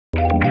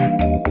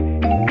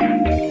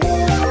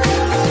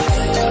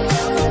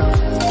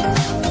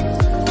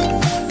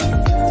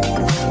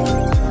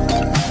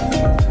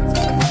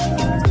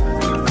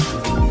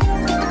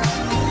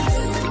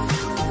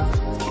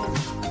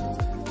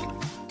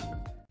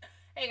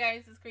Hey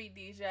guys, it's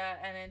Queendija,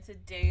 and in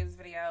today's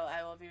video,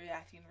 I will be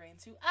reacting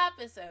to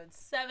episode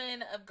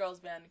 7 of Girls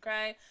Band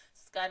Cry. So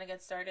it's gonna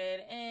get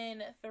started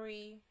in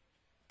 3,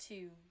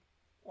 2,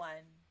 1,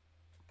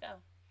 go.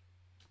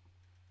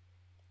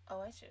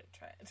 Oh, I should have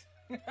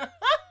tried.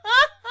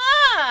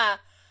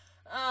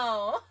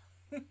 Oh.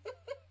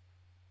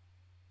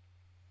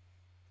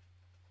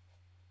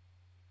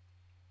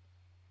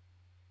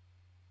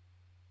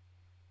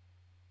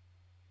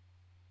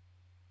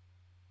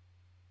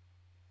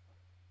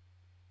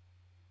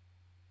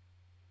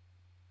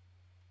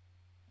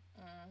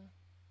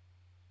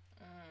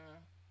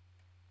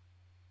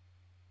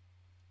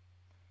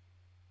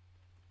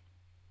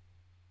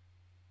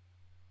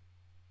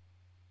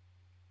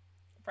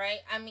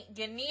 Right? I mean,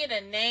 you need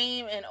a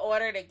name in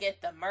order to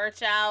get the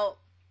merch out.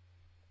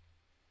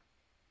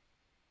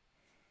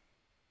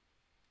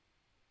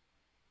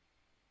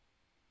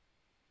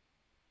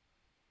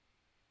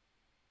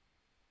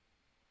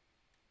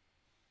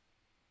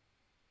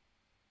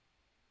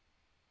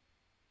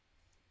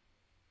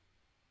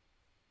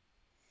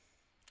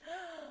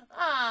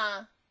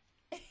 Ah.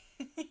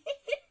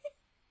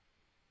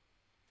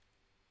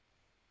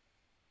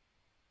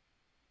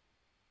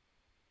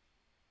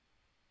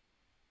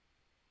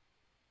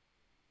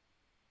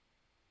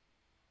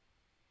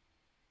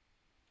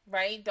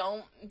 Right?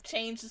 Don't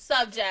change the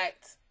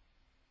subject.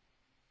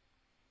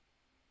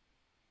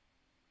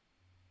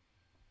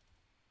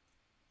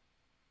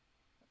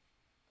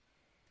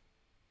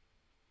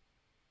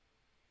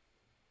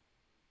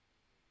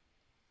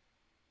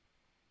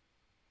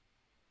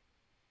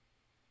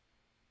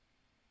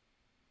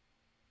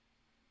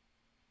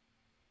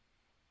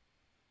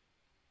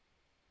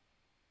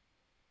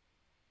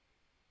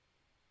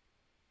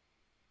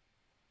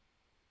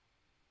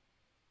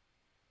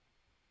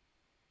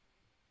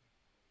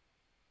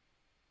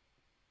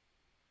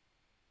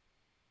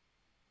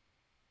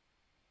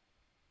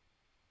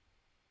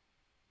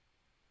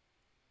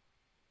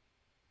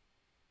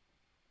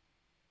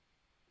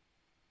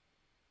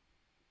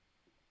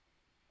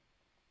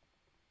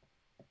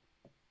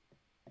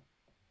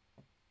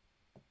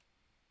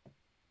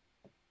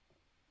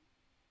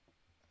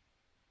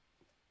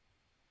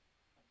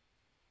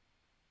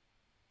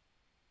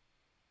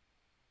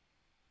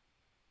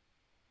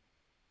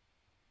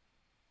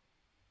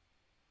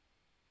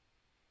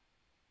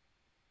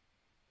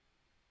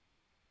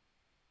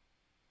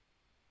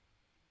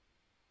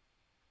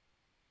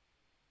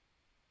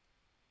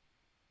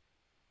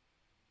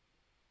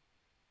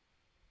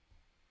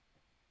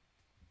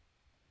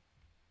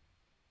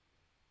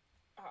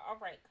 All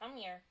right, come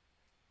here.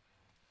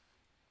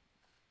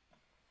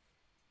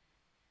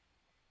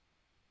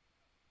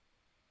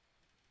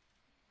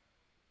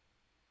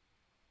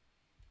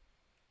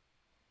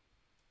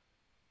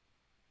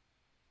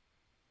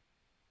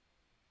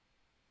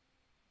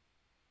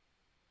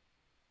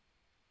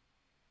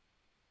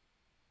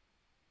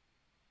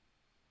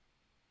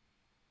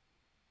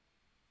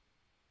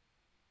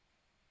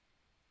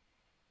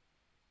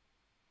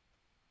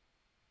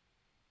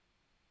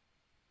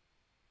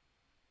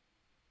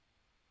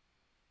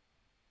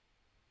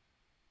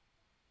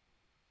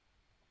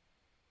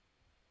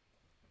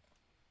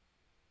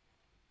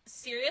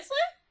 Seriously?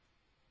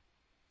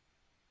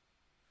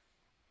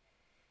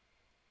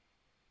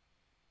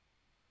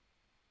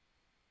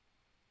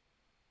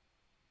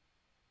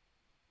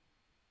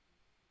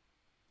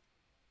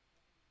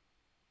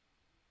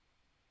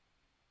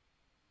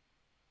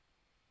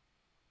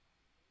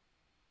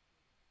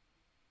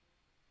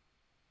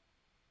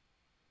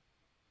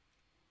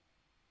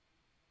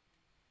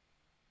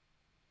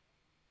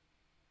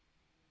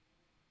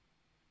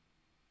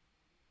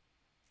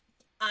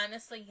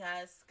 Honestly,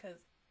 yes, because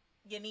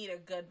you need a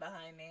good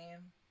behind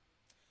name.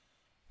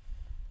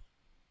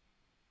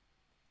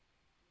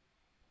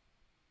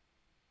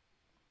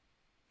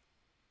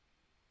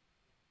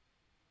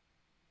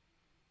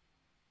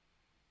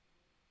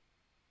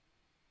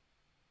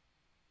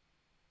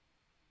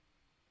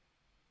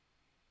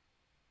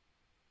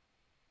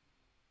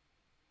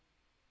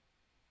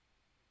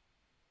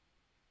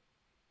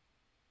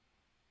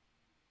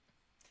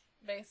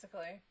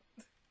 Basically.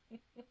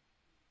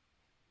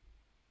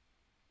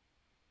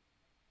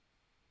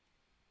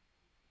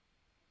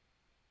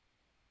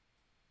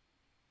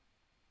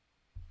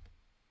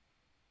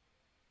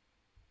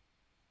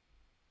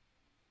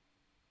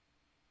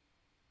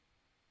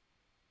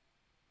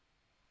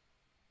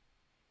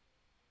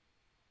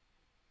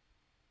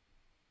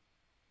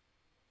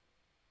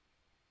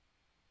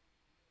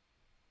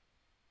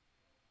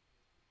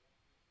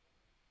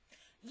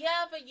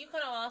 Yeah, but you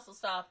could have also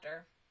stopped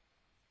her.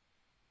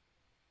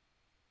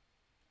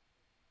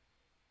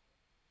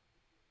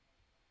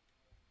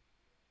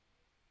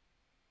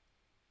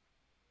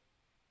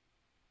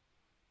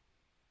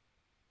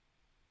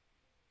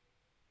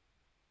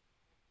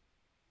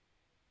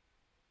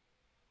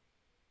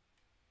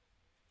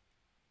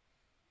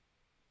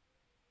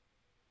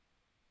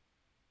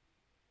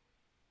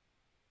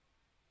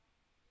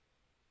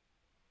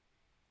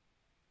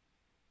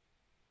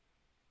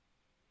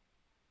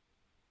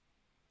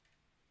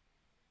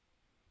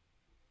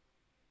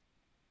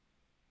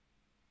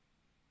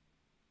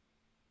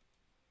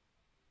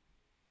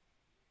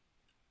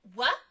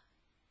 What?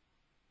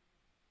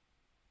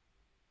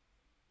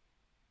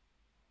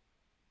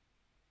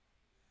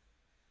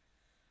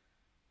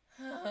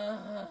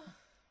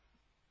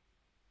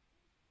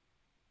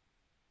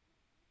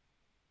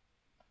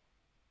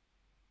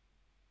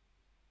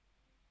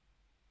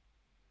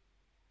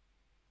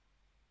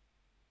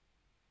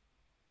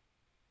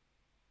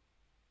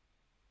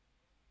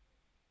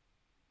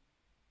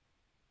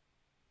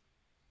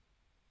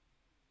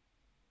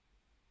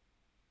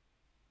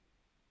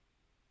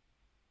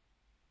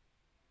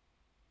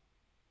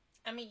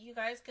 I mean, you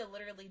guys could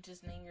literally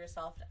just name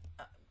yourself.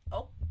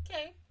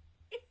 Okay.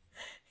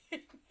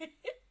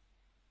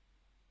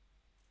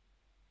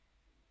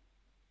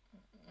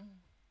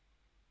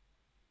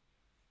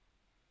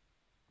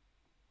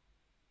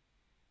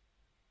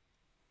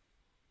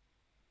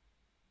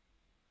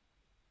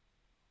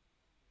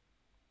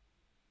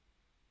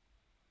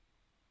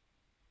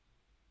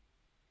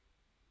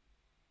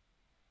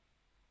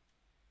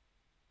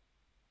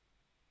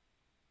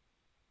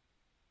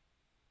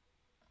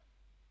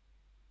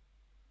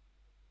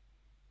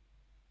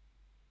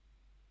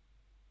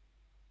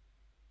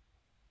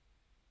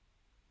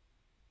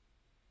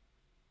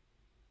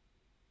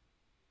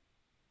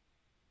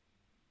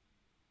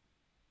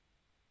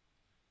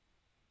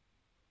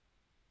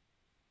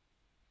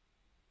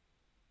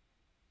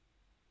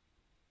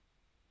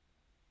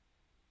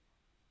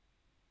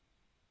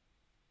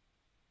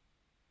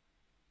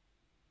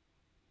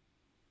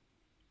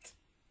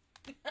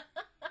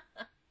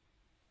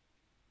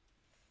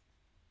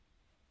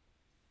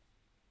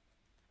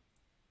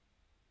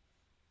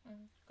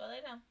 Go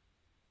lay down.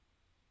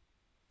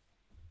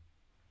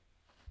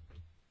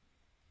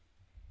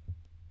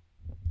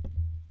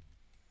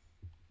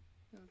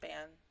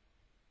 Ban.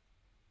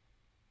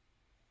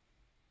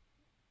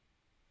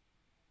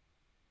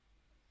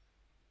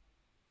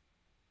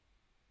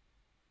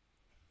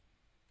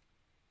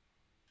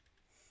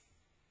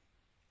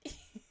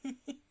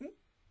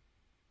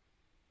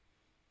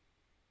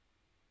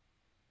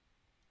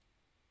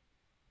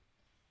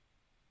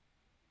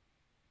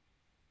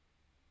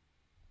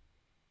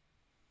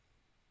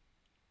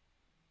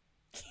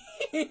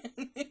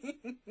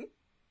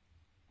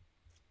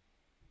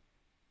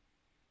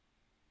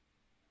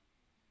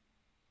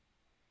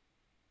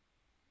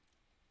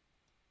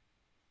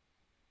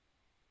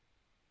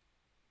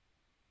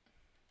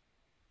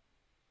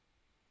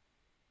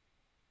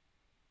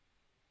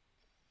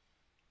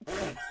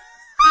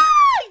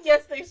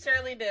 Yes, they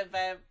surely did,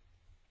 babe.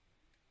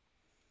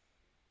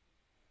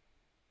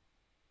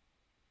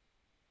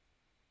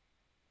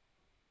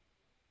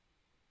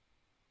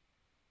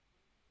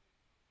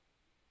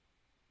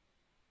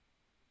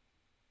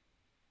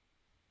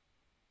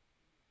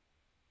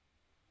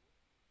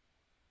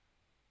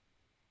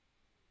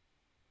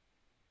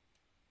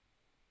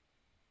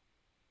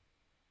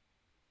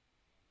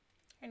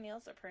 Her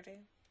nails are pretty.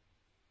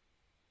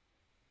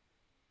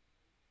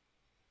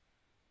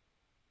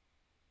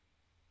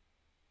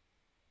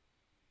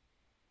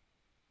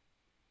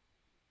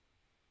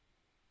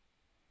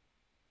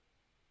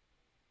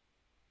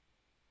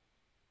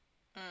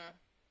 Mm.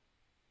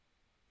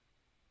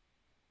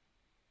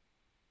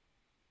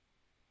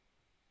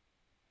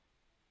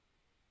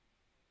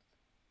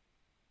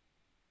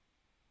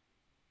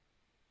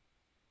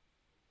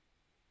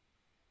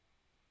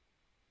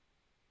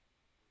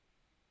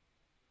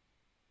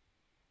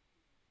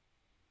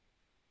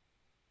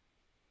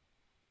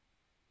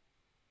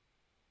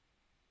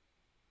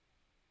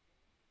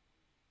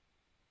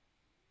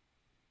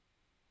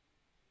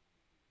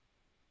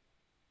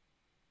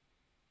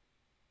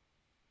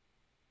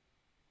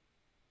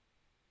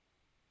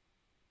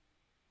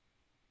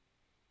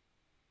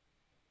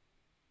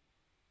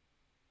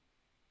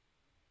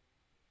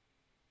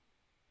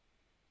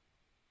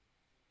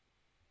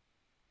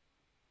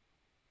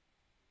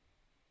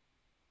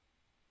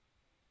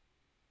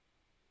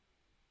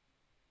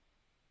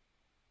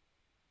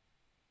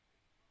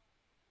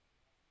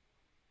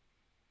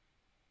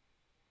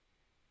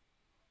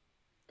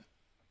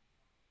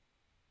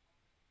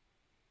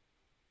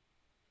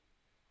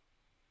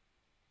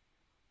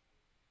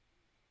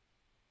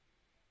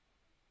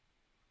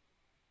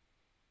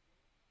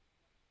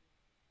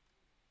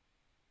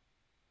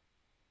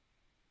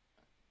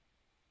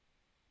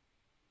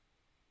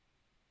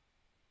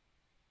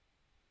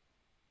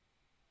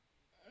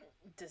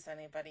 Does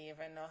anybody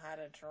even know how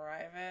to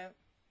drive it?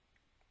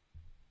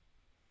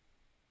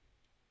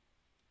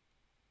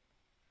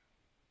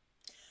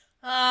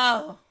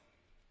 Oh.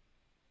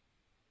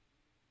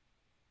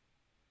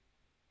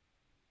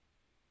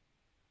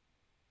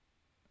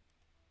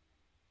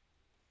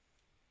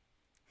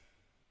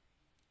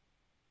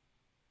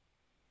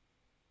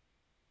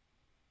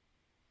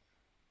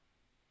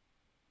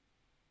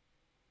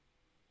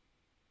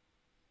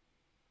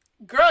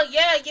 Girl,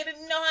 yeah, you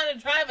didn't know how to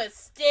drive a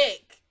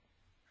stick.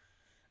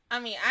 I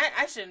mean,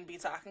 I shouldn't be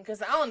talking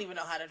because I don't even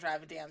know how to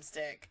drive a damn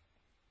stick.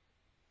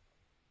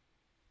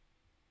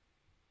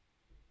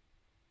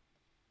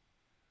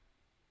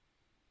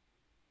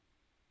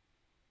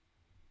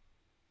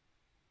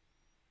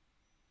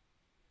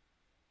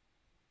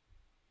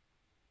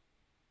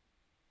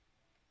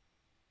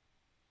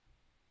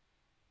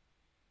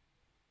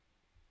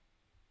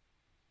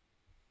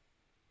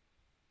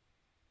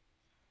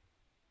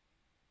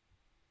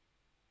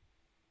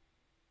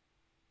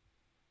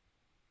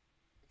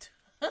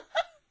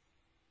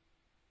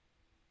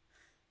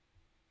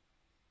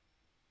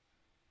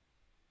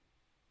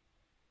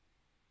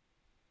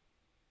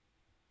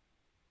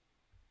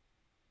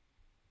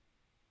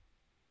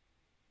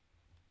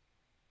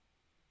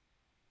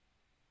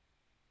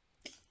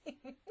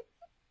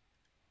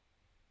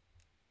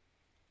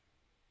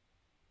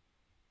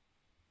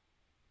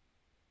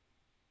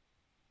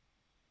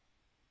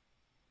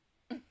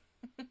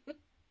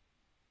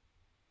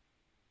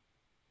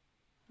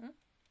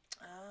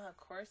 Ah, of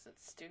course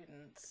it's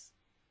students.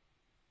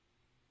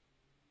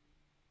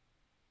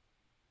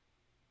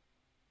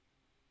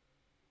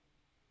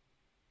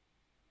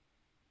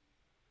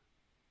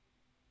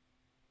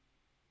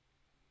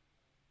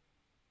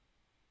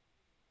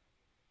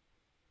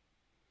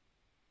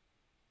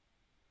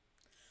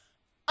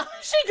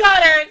 She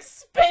got her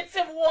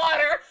expensive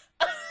water.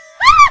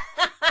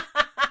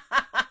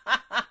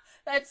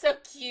 That's so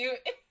cute.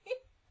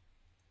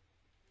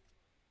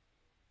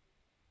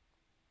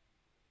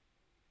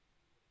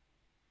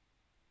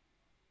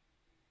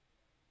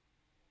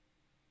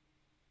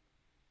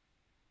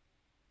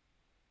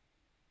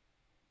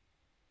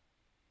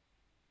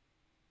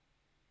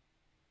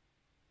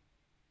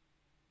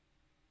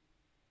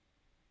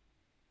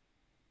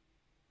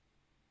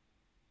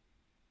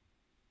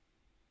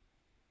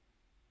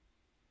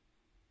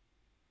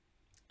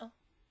 Oh.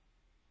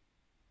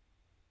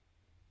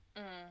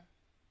 Mm.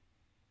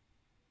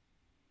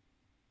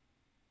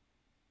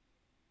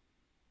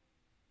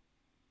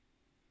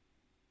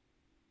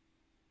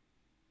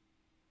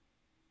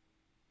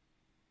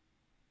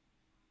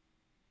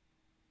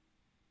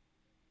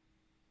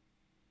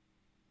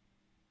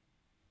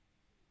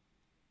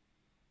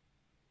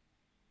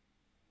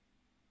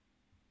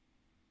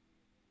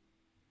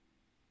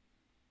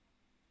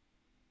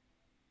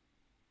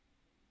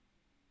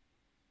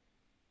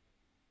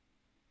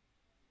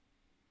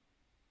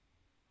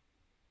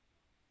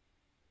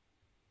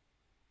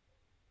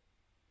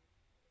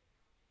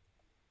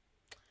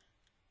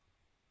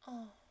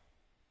 Oh.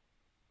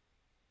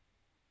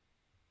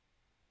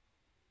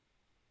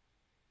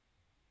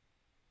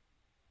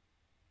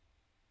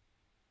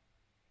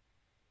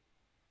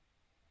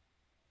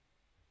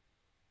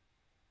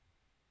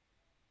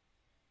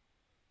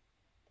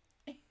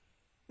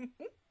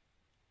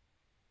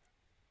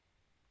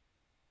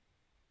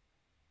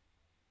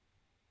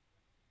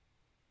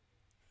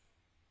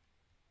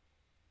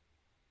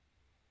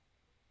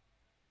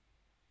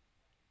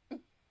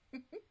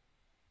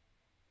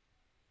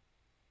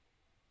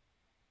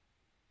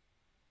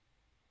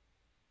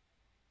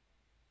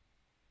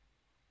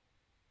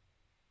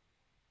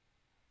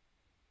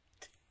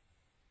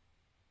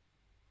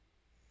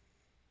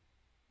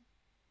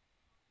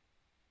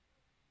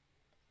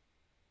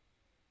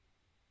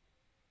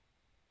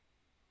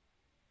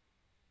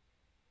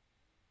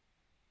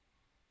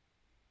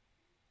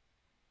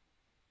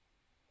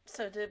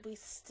 So did we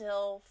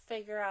still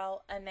figure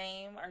out a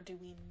name, or do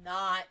we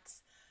not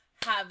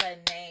have a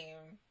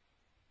name?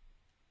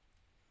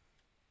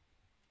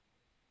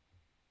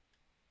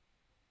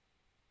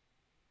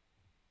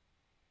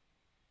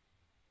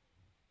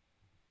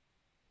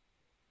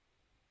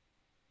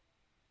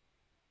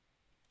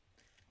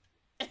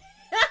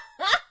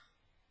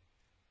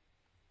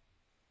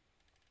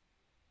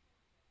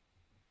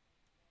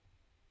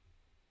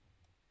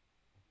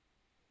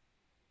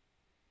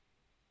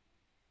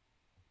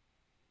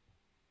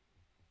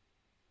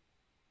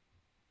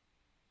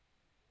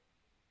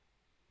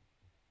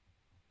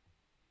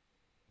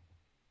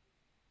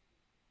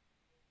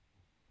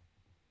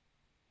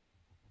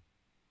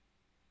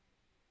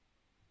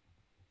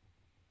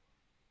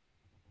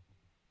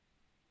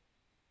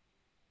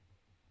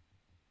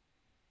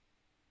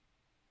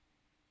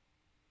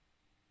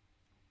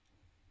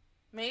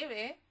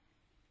 Maybe.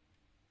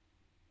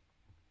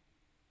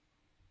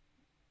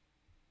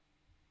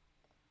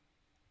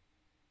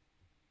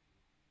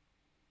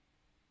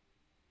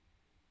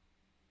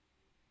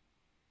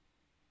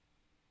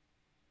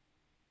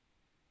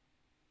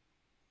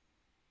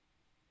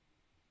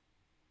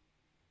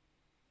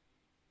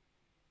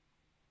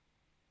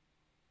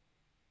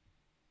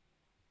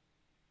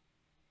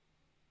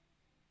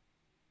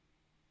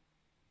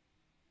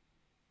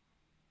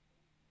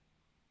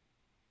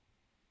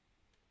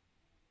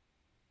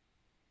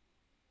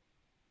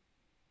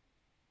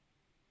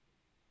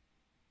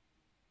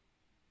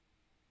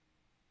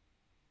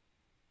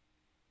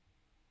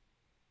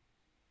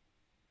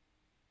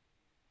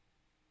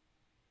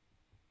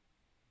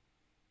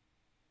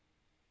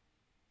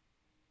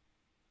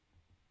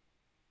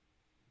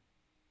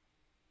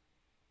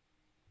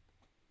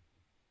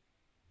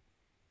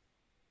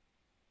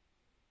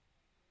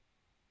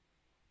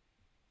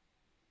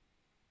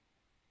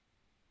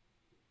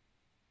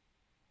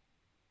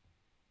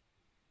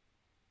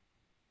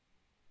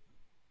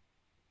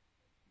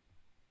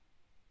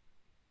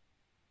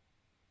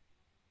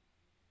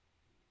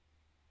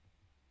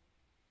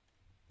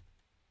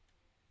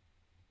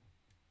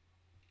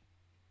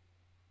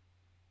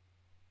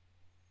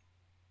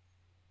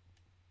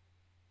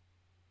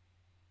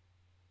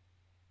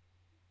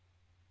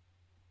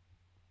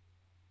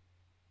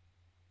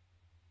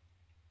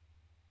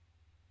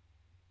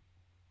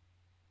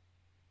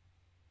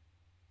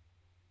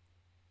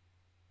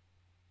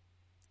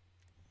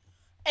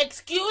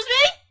 Excuse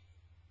me?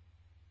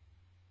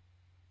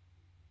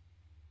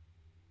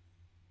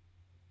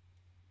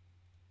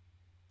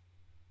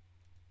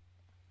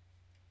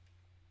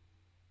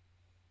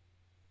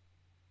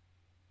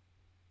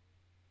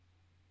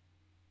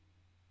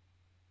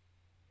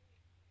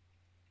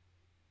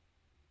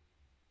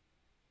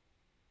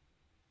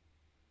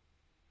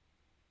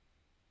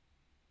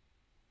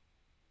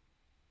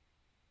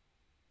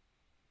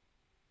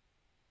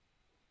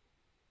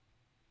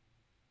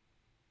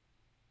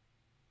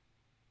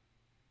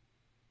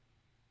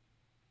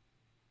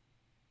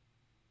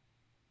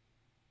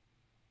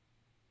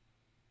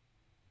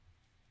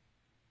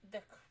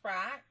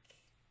 crack,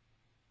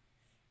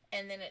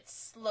 and then it's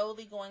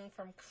slowly going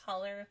from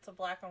color to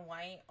black and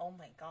white. Oh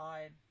my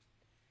god.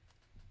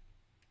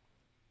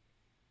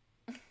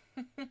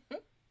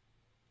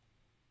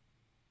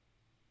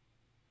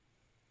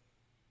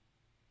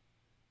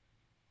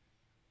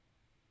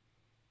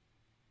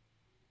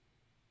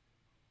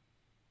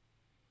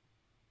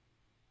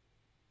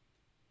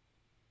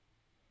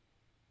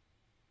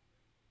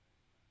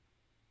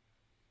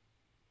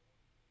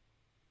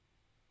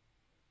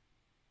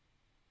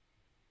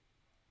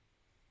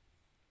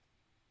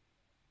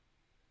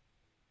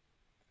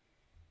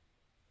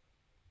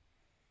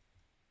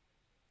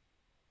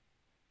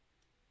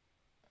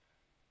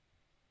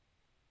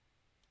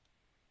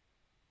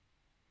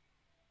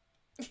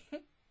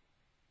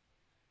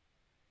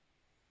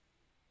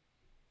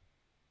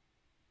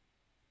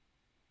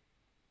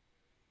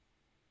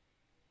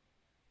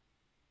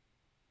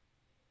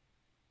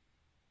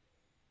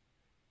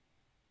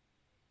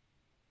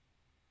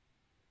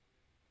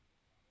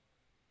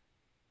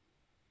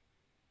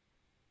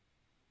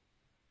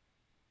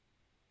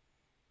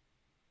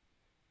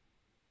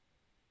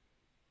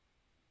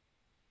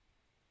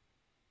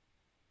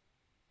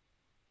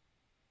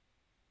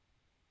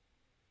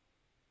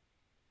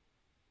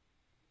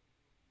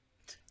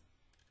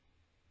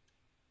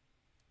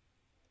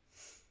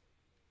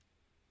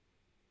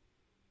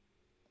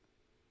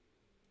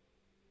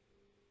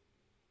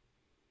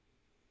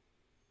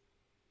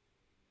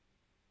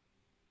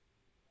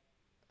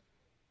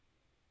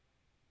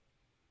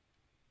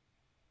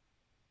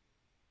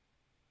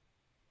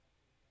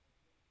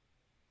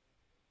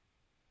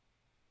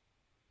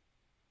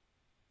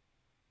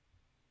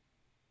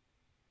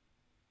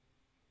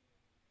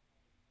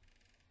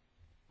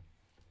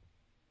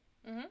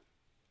 Mm-hmm.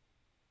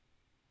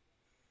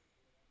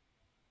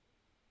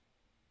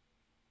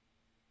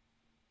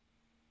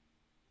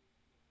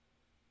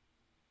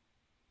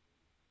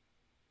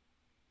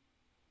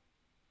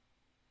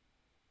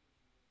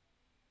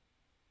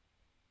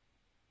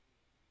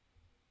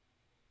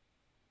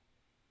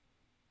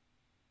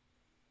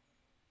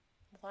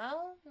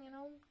 Well,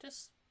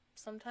 just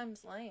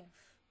sometimes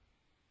life.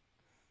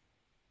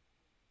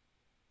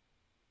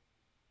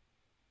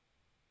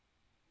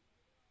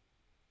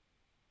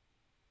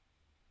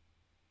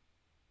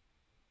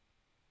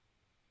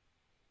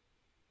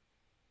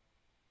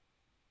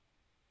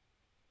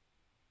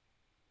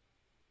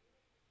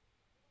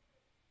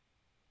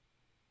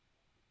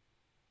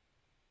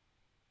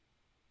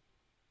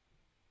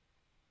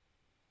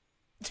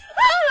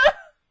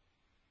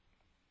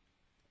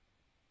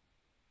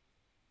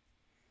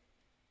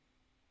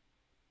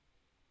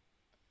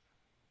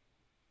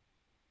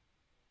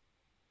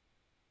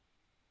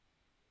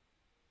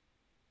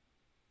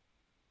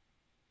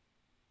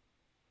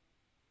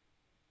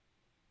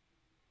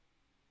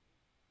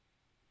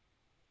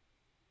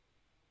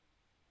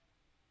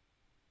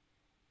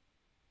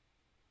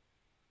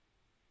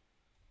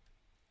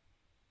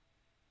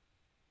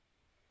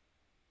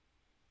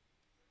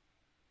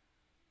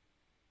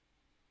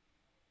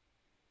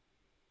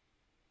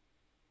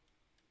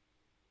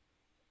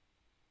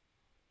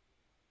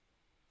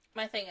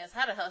 My thing is,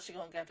 how the hell is she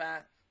gonna get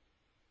back?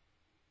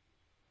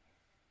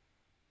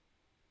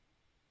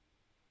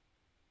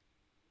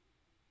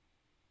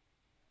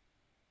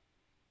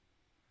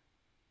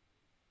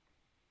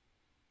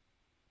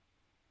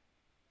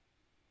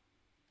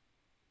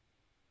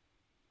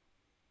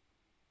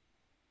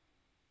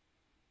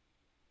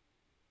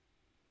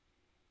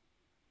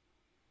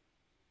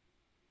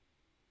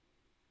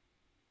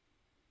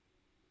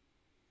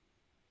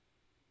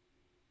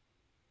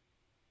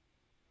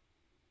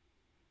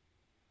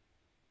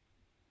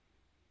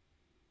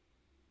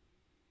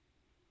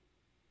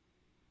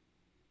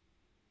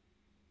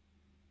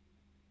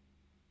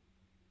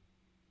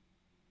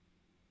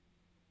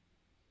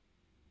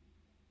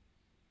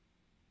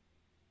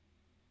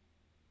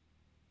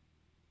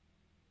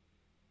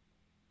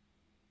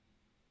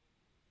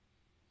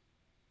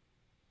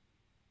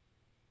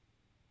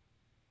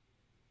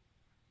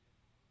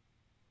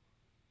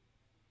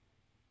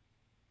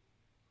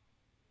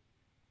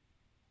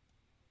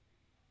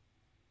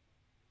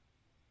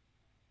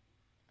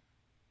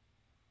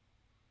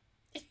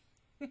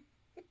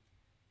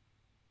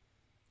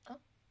 Oh.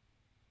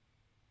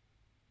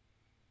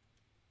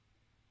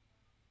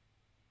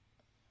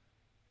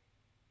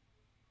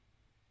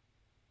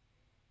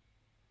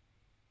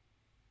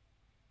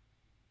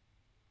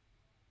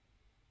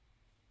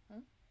 Hmm?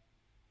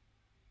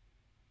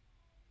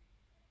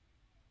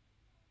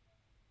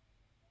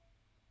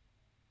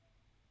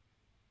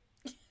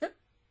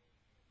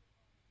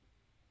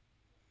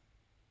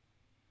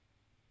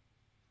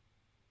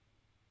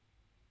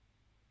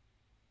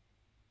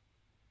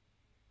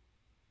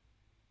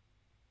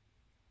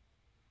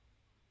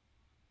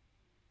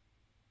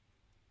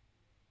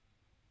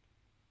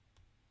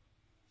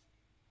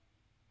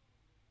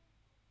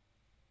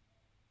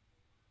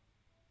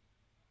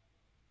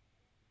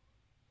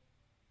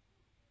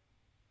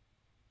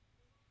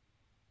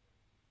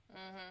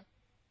 Mm-hmm.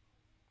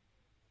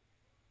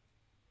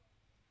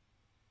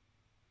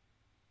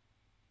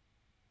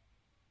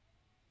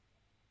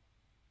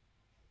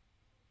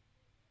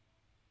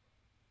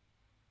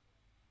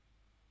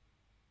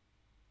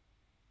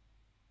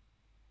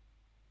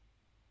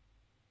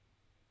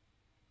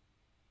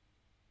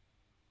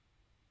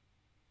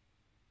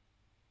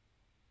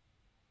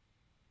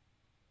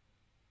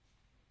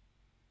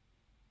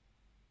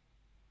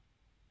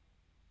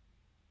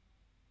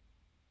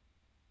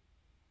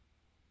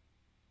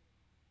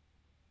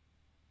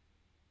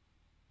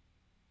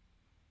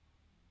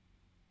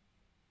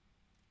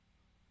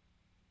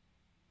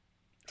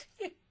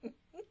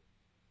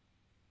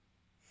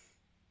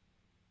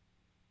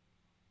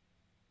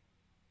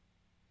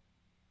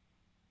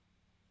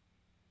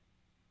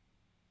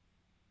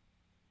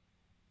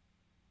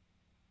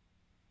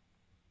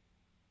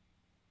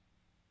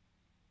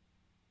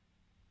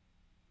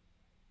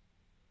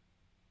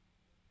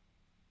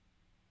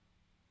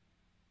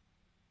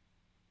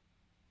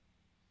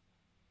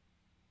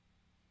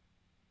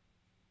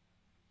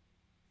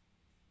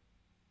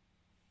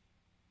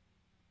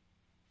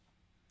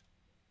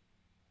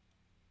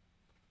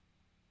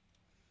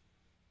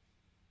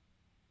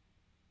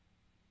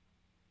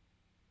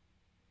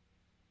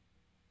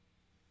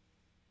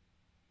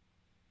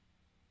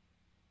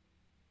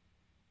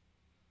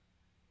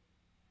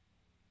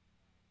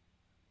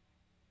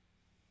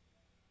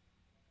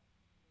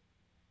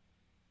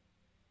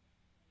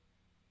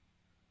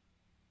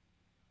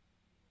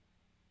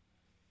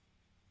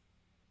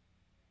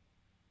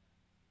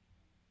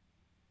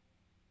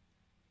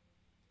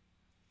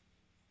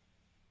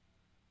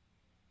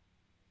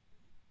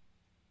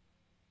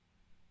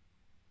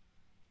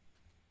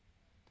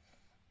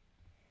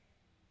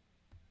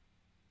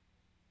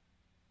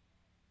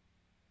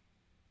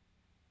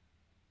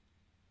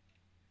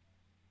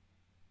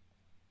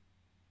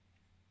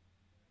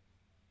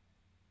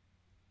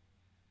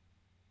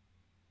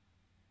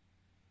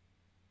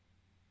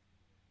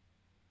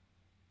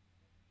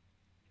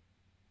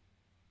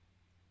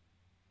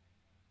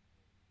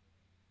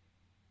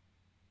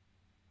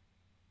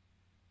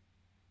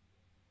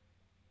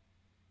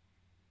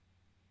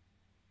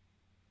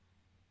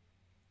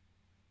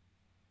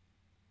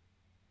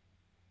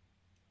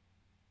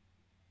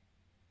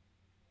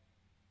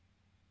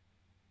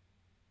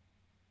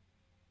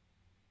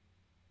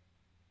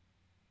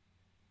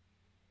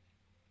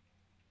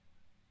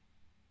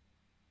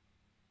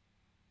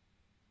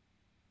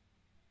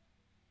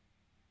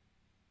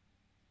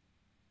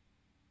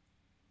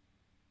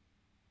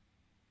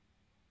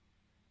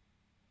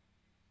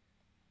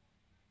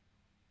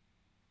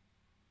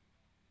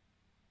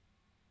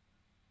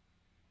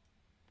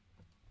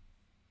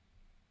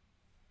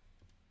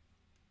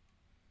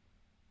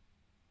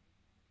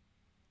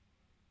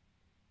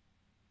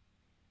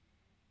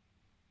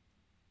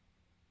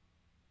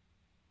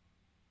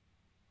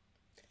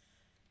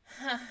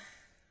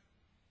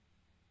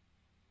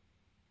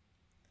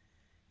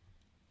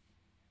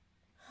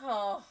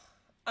 Oh,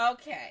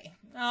 okay.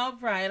 All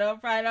right, all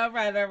right, all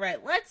right, all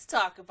right. Let's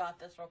talk about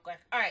this real quick.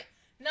 All right,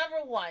 number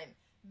one,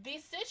 the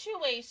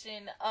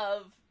situation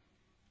of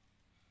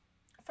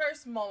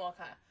first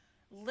Momoka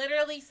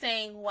literally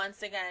saying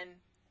once again,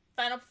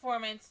 final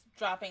performance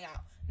dropping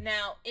out.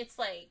 Now, it's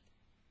like,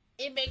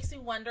 it makes me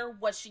wonder,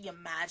 was she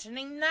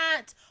imagining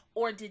that,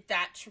 or did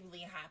that truly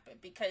happen?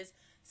 Because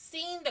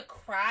seeing the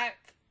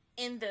crack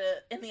in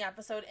the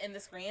episode in the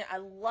screen, I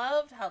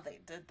loved how they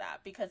did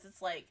that, because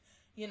it's like,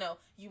 you know,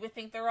 you would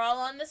think they're all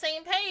on the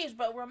same page,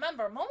 but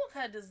remember,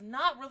 Momoka does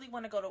not really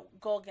want to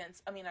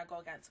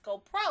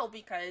go pro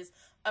because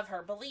of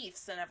her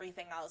beliefs and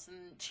everything else,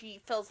 and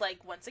she feels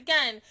like, once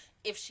again,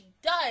 if she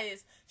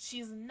does,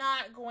 she's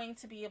not going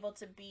to be able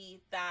to be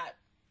that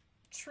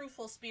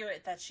truthful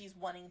spirit that she's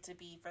wanting to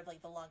be for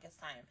like the longest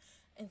time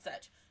and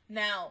such.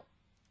 Now,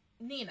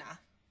 Nina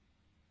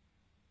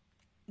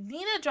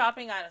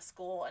dropping out of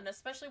school, and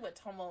especially with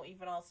Tomo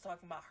even also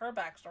talking about her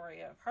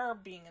backstory of her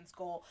being in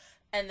school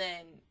and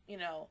then, you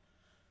know,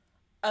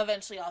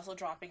 eventually also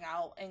dropping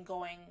out and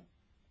going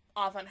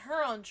off on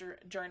her own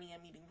journey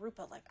and meeting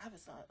Rupa. Like, I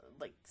was not,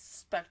 like,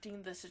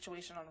 expecting the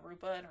situation on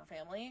Rupa and her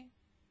family.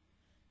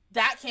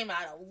 That came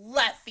out of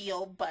left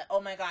field, but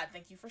oh my god,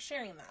 thank you for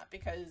sharing that,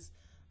 because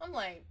I'm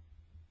like,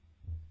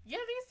 yeah,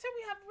 these two,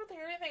 we haven't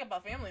really heard anything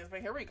about families,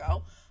 but here we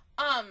go.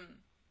 I'm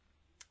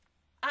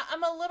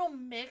a little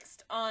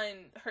mixed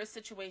on her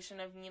situation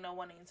of, you know,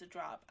 wanting to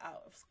drop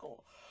out of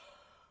school.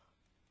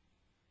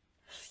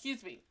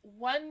 Excuse me.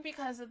 One,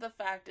 because of the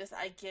fact is,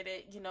 I get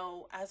it, you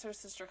know, as her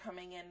sister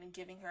coming in and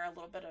giving her a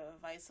little bit of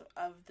advice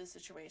of the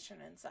situation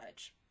and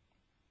such.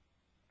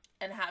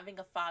 And having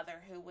a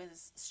father who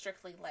was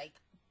strictly, like,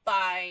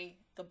 by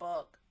the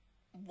book,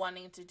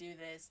 wanting to do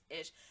this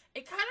ish.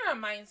 It kind of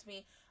reminds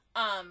me,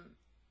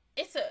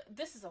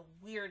 this is a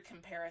weird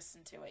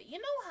comparison to it. You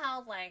know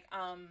how, like,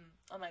 oh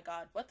my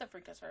god, what the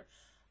freak is her,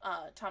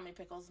 Tommy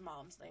Pickles'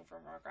 mom's name from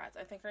Rugrats?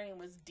 I think her name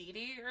was Dee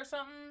Dee or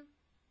something.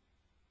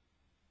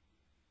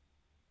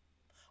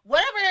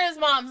 Whatever his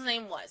mom's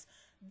name was.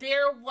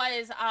 There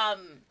was,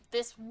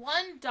 this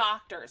one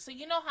doctor. So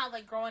you know how,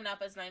 like, growing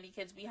up as 90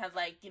 kids, we had,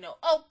 like, you know,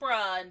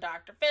 Oprah and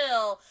Dr.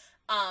 Phil,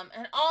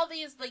 and all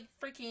these, like,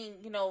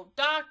 freaking, you know,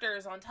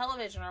 doctors on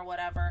television or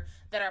whatever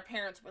that our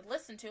parents would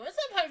listen to. And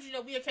sometimes, you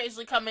know, we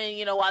occasionally come in,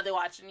 you know, while they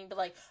watch it and be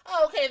like,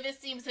 oh, okay, this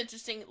seems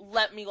interesting.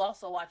 Let me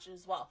also watch it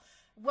as well.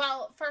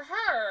 Well, for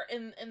her,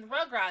 in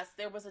Rugrats,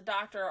 there was a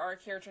doctor or a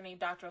character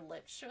named Dr.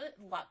 Lipschwitz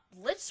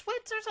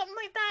or something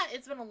like that.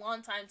 It's been a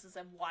long time since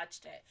I've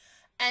watched it.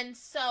 And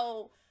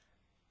so,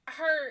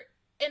 her,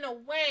 in a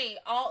way,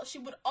 she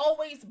would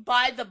always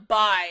buy the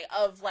buy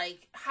of,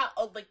 like,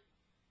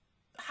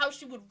 how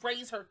she would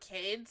raise her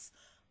kids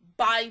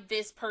by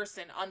this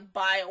person,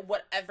 by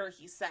whatever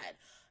he said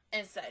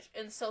and such.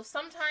 And so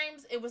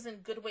sometimes it was in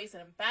good ways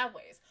and in bad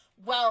ways.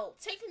 Well,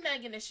 taking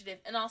that initiative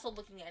and also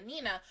looking at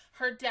Nina,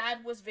 her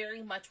dad was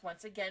very much,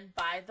 once again,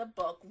 by the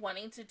book,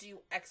 wanting to do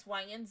X,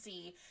 Y, and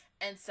Z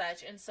and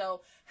such. And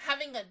so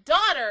having a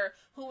daughter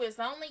who is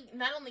not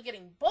only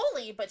getting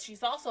bullied, but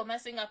she's also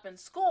messing up in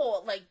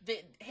school, like,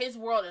 his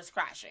world is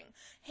crashing.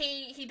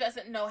 He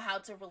doesn't know how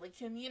to really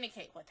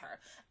communicate with her.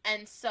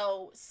 And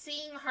so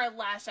seeing her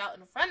lash out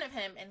in front of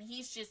him, and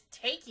he's just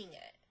taking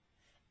it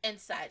and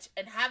such,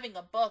 and having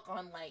a book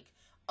on, like,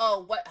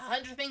 oh, what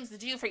 100 things to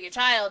do for your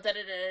child,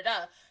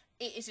 da-da-da-da-da.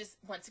 It's just,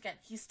 once again,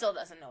 he still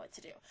doesn't know what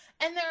to do.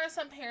 And there are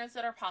some parents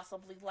that are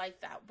possibly like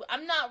that.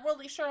 I'm not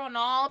really sure on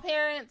all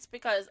parents,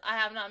 because I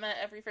have not met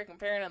every freaking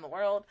parent in the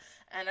world,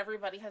 and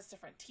everybody has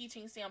different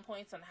teaching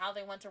standpoints on how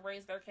they want to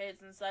raise their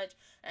kids and such,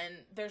 and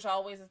there's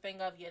always a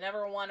thing of you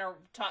never want to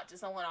talk to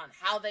someone on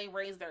how they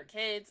raise their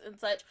kids and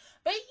such.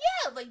 But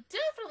yeah, like,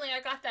 definitely I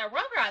got that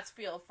Rugrats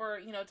feel for,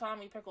 you know,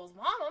 Tommy Pickles'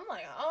 mom. I'm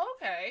like, oh,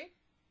 okay.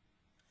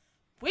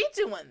 We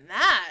doing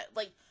that.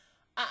 Like,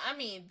 I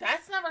mean,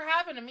 that's never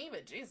happened to me,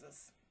 but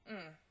Jesus.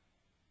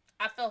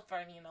 I feel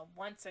for Nina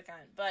once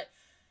again. But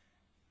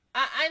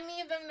I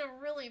need them to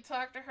really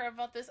talk to her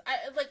about this.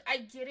 I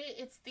get it.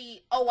 It's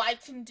the, oh, I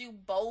can do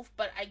both,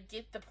 but I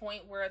get the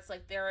point where it's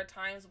like, there are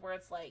times where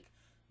it's like,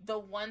 the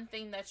one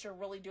thing that you're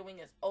really doing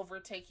is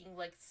overtaking,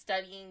 like,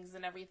 studyings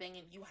and everything,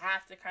 and you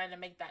have to kind of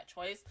make that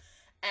choice.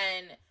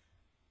 And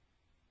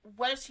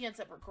what if she ends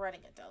up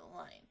regretting it down the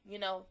line? You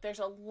know, there's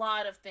a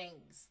lot of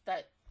things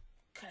that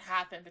could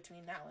happen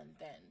between now and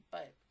then,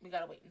 but we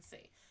gotta wait and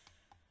see.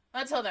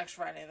 Until next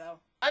Friday, though.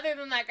 Other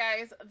than that,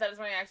 guys, that is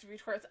my reaction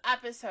review towards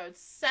episode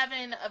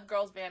 7 of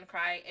Girls Band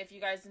Cry. If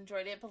you guys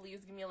enjoyed it,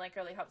 please give me a like. It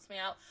really helps me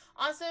out.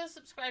 Also,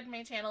 subscribe to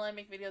my channel and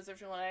make videos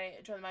if you want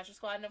to join the Master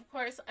Squad. And of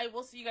course, I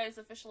will see you guys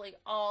officially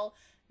all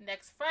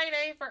next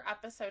Friday for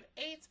episode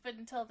 8. But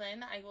until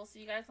then, I will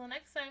see you guys all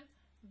next time.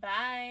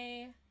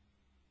 Bye!